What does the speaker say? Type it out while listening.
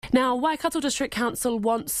Now, Waikato District Council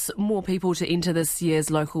wants more people to enter this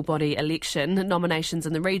year's local body election. Nominations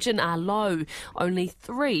in the region are low. Only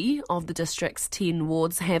 3 of the district's 10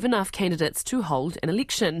 wards have enough candidates to hold an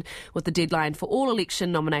election, with the deadline for all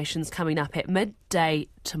election nominations coming up at midday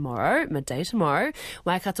tomorrow.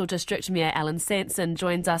 Waikato District Mayor Alan Sanson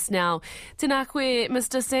joins us now. Tēnā koe,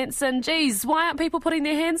 Mr Sanson. Geez, why aren't people putting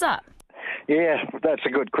their hands up? Yeah, that's a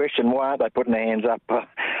good question. Why aren't they putting their hands up?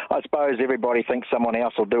 I suppose everybody thinks someone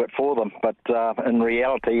else will do it for them, but in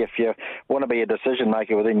reality, if you want to be a decision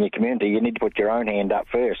maker within your community, you need to put your own hand up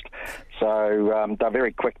first. So they're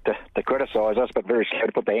very quick to criticise us, but very slow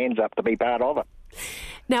to put their hands up to be part of it.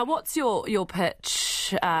 Now, what's your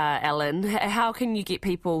pitch, Alan? How can you get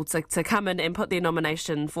people to come in and put their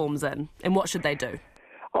nomination forms in, and what should they do?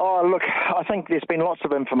 Oh, look, I think there's been lots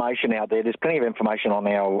of information out there. There's plenty of information on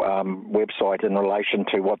our website in relation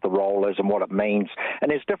to what the role is and what it means. And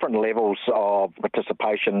there's different levels of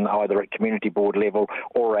participation, either at community board level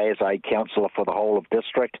or as a councillor for the whole of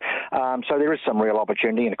district. So there is some real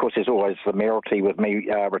opportunity. And, of course, there's always the mayoralty with me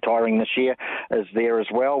retiring this year is there as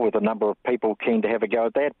well, with a number of people keen to have a go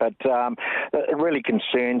at that. But it really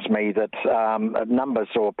concerns me that numbers,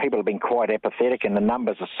 or people have been quite apathetic, and the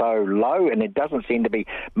numbers are so low, and there doesn't seem to be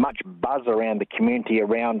much buzz around the community,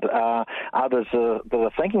 around others that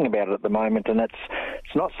are thinking about it at the moment. And it's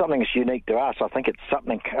not something that's unique to us. I think it's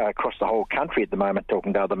something across the whole country at the moment,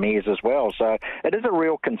 talking to other mayors as well. So it is a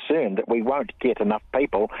real concern that we won't get enough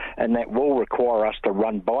people, and that will require us to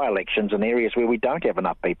run by-elections in areas where we don't have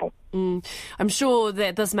enough people. I'm sure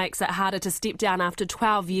that this makes it harder to step down after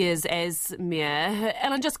 12 years as mayor.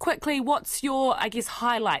 Alan, just quickly, what's your,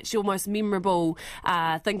 highlights, your most memorable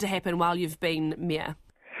thing to happen while you've been mayor?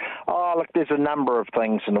 Oh, look, there's a number of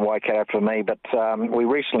things in the Waikato for me, but we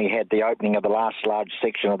recently had the opening of the last large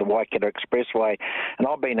section of the Waikato Expressway, and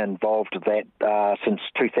I've been involved with that since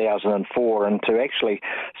 2004, and to actually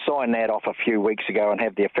sign that off a few weeks ago and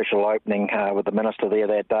have the official opening with the Minister there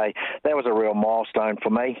that day, that was a real milestone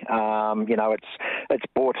for me. It's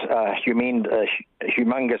brought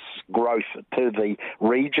humongous growth to the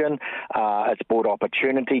region, it's brought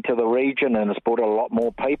opportunity to the region, and it's brought a lot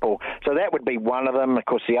more people. So that would be one of them. Of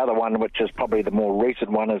course, the other one, which is probably the more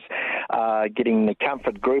recent one, is getting the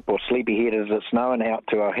Comfort Group, or Sleepyhead as it's known, out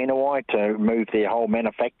to Ohenawai to move their whole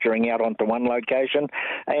manufacturing out onto one location.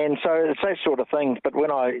 And so it's those sort of things. But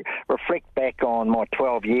when I reflect back on my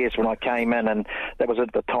 12 years when I came in, and that was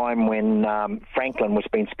at the time when Franklin was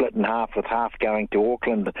being split in half, with half going to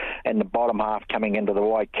Auckland and the bottom half coming into the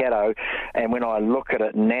Waikato. And when I look at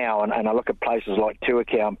it now, and I look at places like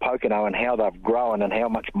Tuakau and Pokeno and how they've grown and how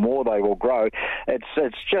much more they will grow, it's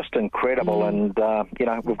just incredible. And,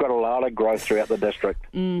 we've got a lot of growth throughout the district.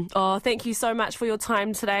 Oh, thank you so much for your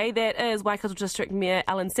time today. That is Waikato District Mayor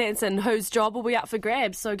Alan Sanson, whose job will be up for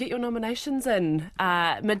grabs. So get your nominations in.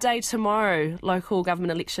 Midday tomorrow, local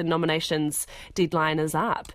government election nominations deadline is up.